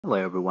Hello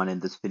everyone,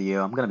 in this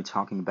video I'm going to be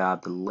talking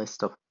about the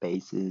list of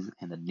bases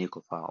and the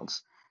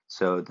nucleophiles.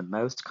 So the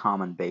most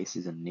common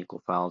bases and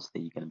nucleophiles that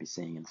you're going to be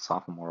seeing in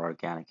sophomore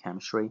organic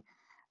chemistry,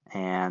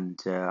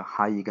 and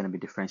how you're going to be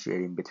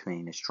differentiating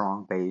between a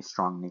strong base,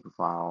 strong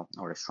nucleophile,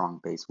 or a strong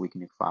base, weak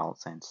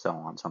nucleophiles, and so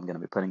on. So I'm going to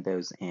be putting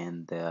those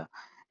in the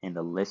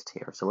list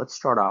here. So let's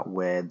start out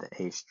with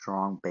a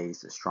strong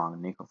base, a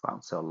strong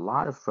nucleophile. So a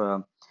lot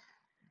of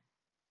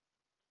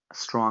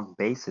strong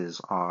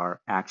bases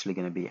are actually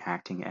going to be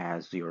acting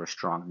as your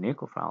strong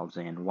nucleophiles.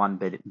 And one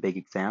big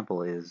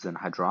example is an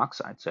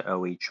hydroxide, so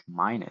OH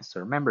minus.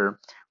 So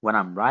remember, when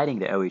I'm writing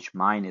the OH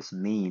minus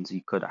means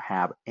you could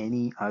have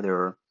any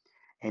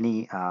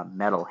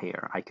metal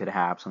here. I could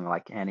have something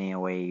like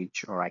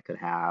NaOH or I could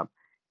have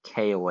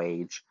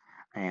KOH.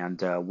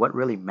 And what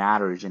really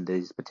matters in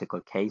these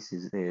particular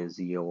cases is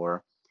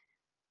your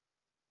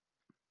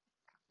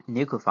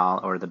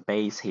nucleophile, or the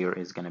base here,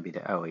 is going to be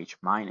the OH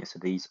minus. So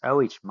these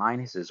OH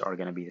minuses are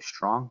going to be the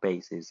strong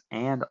bases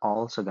and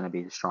also going to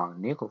be the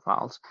strong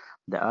nucleophiles.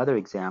 The other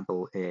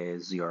example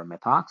is your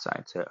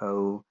methoxide,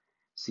 so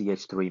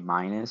OCH3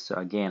 minus. So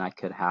again, I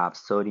could have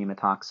sodium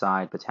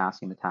methoxide,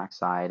 potassium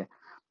methoxide.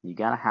 You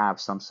got to have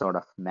some sort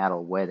of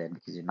metal with it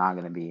because you're not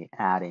going to be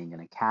adding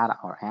a cation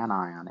or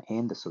anion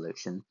in the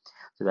solution.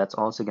 So that's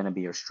also going to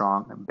be your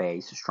strong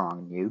base,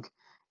 strong nuke.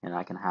 And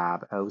I can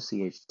have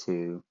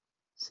OCH2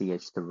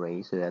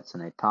 CH3, so that's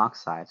an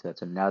ethoxide, so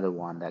that's another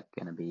one that's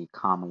going to be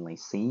commonly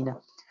seen.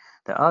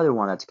 The other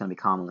one that's going to be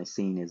commonly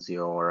seen is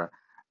your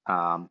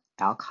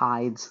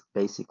alkydes.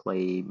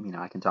 Basically,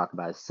 I can talk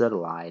about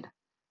acetylide.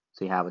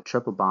 So you have a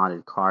triple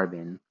bonded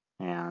carbon,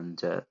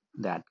 and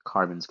that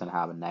carbon is going to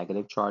have a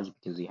negative charge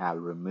because you have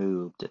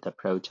removed the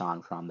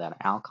proton from that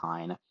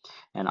alkyne.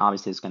 And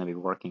obviously, it's going to be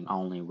working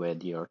only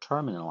with your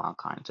terminal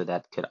alkyne. So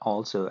that could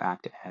also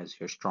act as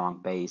your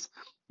strong base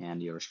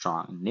and your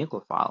strong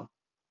nucleophile.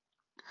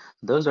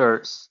 Those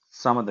are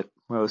some of the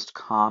most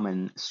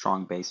common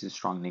strong bases,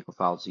 strong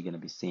nucleophiles you're going to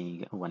be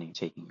seeing when you're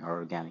taking your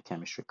organic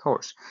chemistry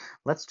course.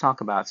 Let's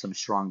talk about some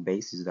strong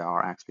bases that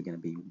are actually going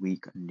to be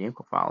weak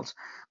nucleophiles.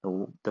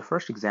 The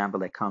first example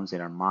that comes in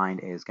our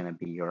mind is going to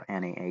be your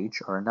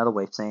NaH, or another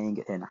way of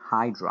saying an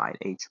hydride,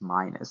 H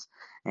minus.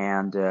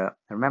 And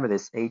remember,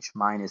 this H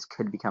minus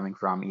could be coming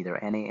from either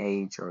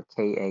NaH or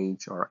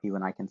KH, or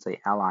even I can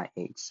say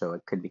LiH. So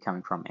it could be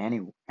coming from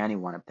any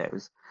one of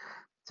those.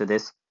 So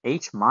this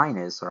H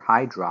minus or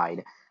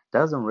hydride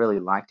doesn't really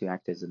like to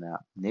act as a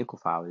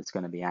nucleophile. It's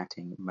going to be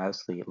acting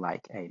mostly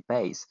like a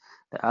base.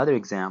 The other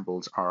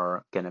examples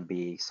are going to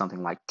be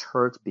something like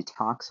tert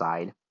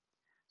butoxide.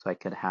 So I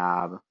could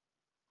have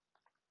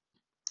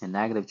a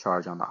negative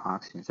charge on the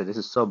oxygen. So this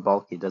is so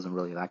bulky, it doesn't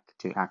really like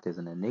to act as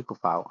a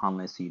nucleophile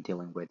unless you're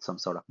dealing with some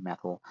sort of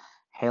metal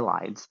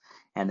halides.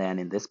 And then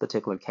in this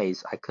particular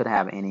case, I could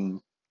have any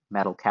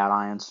metal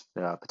cations,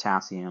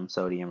 potassium,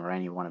 sodium, or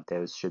any one of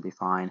those should be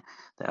fine.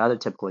 The other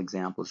typical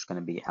example is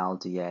going to be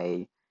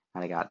LDA,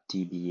 and I got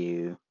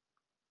DBU,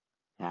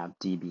 I have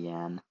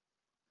DBN.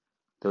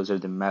 Those are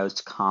the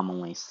most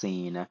commonly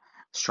seen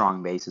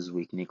strong bases,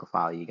 weak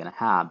nucleophile you're going to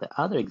have. The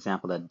other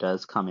example that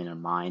does come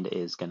in mind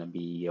is going to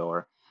be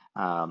your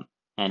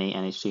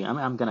NaNH2.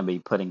 I'm going to be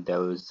putting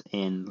those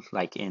in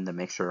in the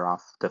mixture of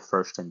the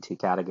first and two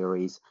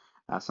categories,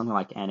 something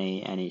like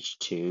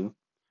NaNH2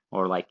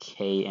 or like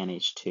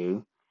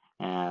KNH2.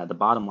 The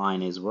bottom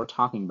line is we're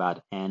talking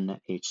about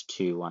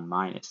NH2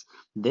 minus.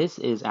 This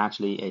is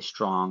actually a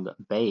strong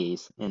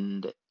base,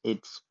 and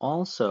it's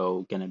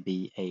also going to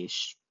be a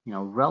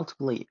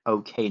relatively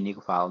okay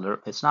nucleophile.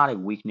 It's not a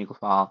weak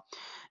nucleophile.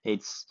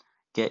 It's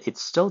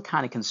it's still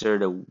kind of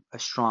considered a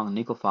strong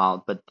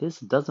nucleophile, but this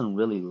doesn't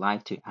really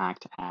like to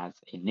act as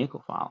a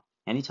nucleophile.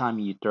 Anytime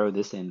you throw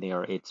this in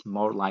there, it's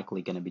more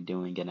likely going to be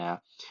doing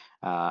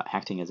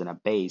acting as in a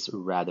base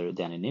rather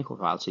than a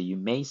nucleophile. So you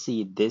may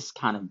see this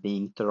kind of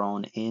being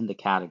thrown in the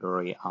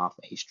category of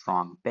a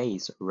strong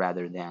base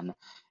rather than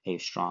a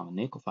strong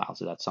nucleophile.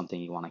 So that's something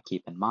you want to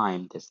keep in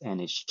mind. This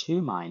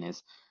NH2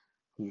 minus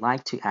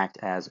like to act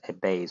as a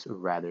base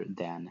rather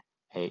than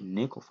a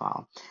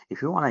nucleophile.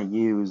 If you want to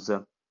use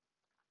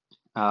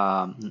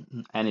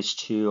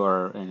NH2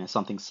 or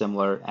something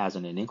similar as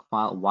an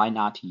nucleophile, why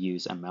not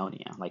use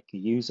ammonia? Like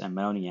use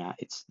ammonia,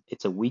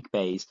 it's a weak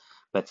base,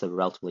 but it's a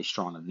relatively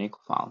strong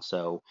nucleophile.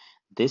 So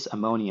this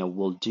ammonia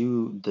will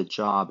do the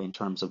job in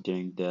terms of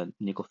doing the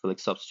nucleophilic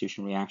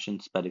substitution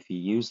reactions, but if you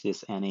use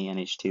this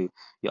NaNH2,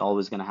 you're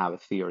always going to have a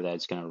fear that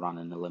it's going to run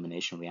an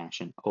elimination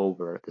reaction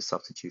over the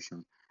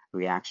substitution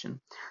reaction.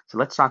 So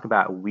let's talk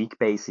about weak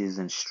bases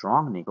and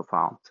strong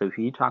nucleophile. So if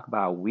you talk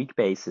about weak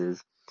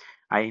bases,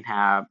 I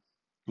have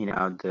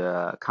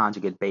the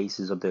conjugate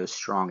bases of those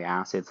strong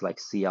acids like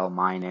Cl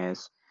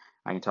minus.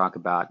 I can talk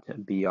about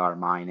Br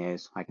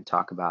minus. I can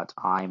talk about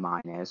I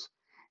minus.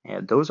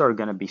 And those are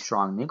going to be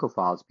strong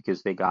nucleophiles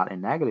because they got a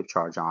negative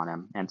charge on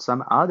them. And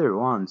some other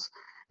ones,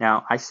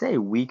 now I say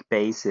weak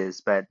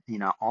bases, but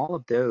all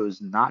of those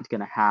not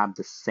going to have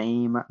the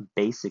same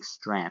basic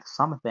strength.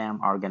 Some of them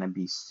are going to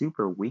be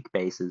super weak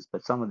bases,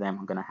 but some of them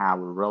are going to have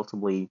a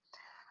relatively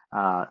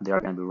they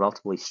are going to be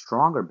relatively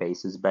stronger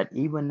bases, but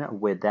even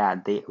with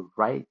that, they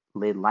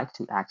like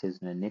to act as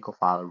a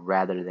nucleophile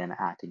rather than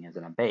acting as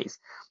a base.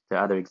 The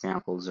other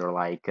examples are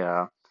like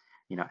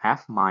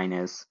F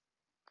minus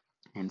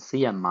and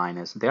Cm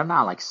minus. They're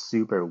not like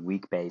super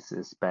weak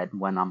bases, but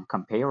when I'm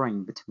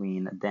comparing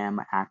between them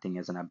acting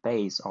as a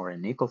base or a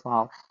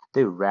nucleophile,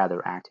 they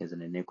rather act as a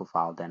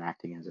nucleophile than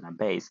acting as a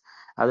base.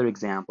 Other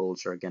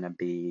examples are going to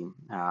be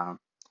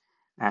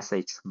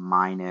SH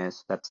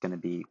minus, that's going to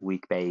be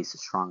weak base,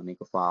 strong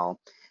nucleophile,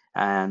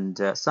 and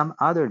some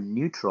other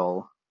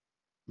neutral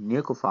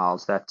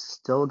nucleophiles that's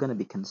still going to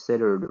be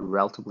considered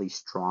relatively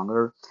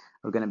stronger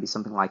are going to be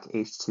something like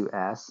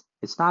H2S.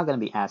 It's not going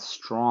to be as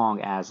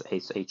strong as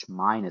SH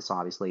minus,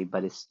 obviously,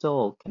 but it's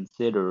still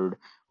considered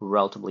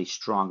relatively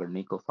stronger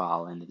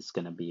nucleophile, and it's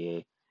going to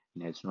be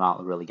it's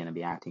not really going to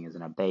be acting as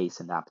a base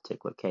in that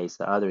particular case.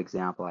 The other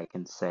example I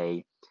can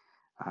say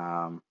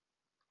um,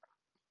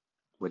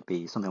 would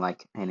be something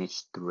like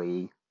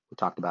NH3. We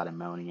talked about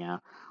ammonia,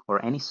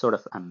 or any sort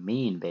of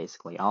amine,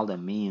 basically. All the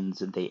amines,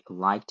 they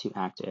like to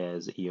act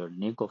as your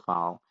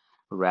nucleophile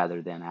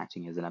rather than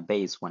acting as a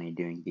base when you're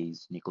doing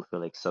these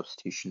nucleophilic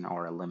substitution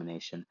or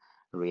elimination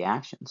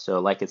reactions.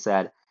 So like I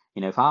said,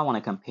 if I want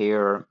to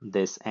compare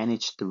this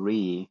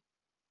NH3,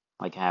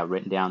 like I have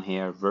written down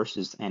here,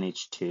 versus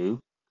NH2,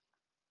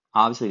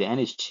 obviously the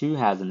NH2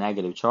 has a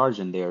negative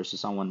charge in there, so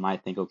someone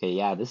might think, okay,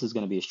 yeah, this is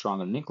going to be a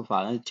stronger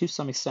nucleophile. And to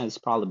some extent, it's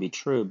probably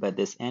true, but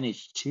this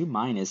NH2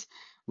 minus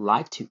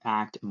like to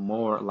act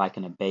more like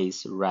a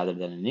base rather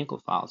than a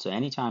nucleophile. So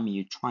anytime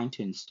you're trying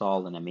to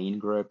install an amine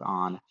group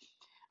on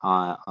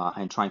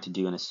and trying to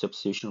do a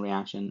substitution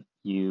reaction,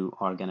 you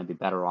are going to be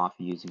better off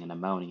using an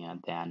ammonia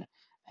than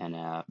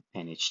an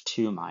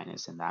NH2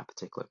 minus in that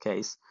particular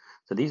case.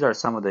 So these are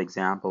some of the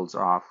examples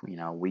of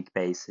weak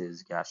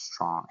bases get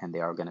strong, and they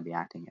are going to be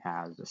acting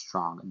as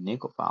strong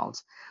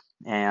nucleophiles.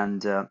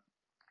 And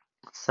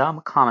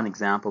some common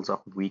examples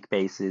of weak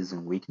bases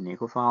and weak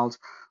nucleophiles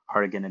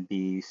are going to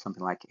be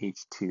something like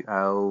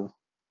H2O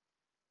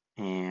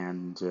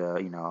and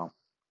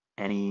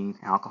any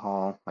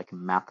alcohol like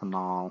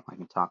methanol. I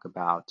can talk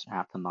about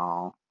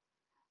ethanol.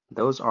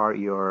 Those are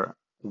your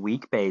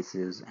weak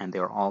bases, and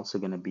they're also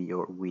going to be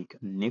your weak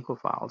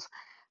nucleophiles.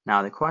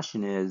 Now the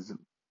question is,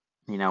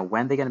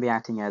 when they're going to be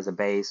acting as a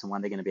base and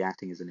when they're going to be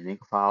acting as an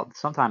nucleophile.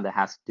 Sometimes that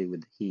has to do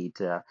with the heat.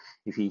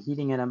 If you're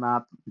heating them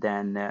up,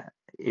 then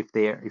if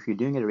you're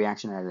doing a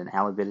reaction at an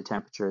elevated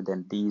temperature,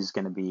 then these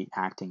going to be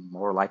acting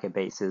more like a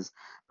bases.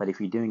 But if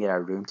you're doing it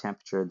at room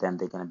temperature, then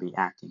they're going to be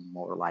acting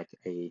more like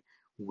a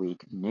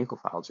weak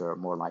nucleophiles or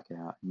more like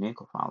a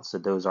nucleophile. So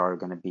those are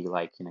going to be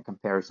like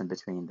comparison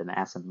between the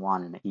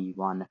SN1 and the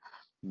E1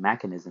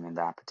 mechanism in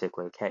that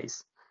particular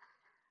case.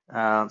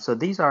 So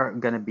these are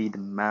going to be the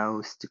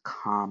most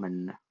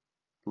common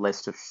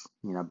list of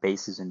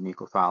bases and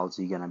nucleophiles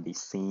you're going to be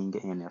seeing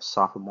in your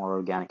sophomore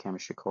organic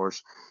chemistry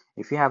course.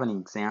 If you have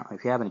any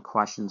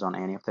questions on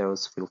any of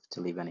those, feel free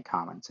to leave any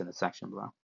comments in the section below.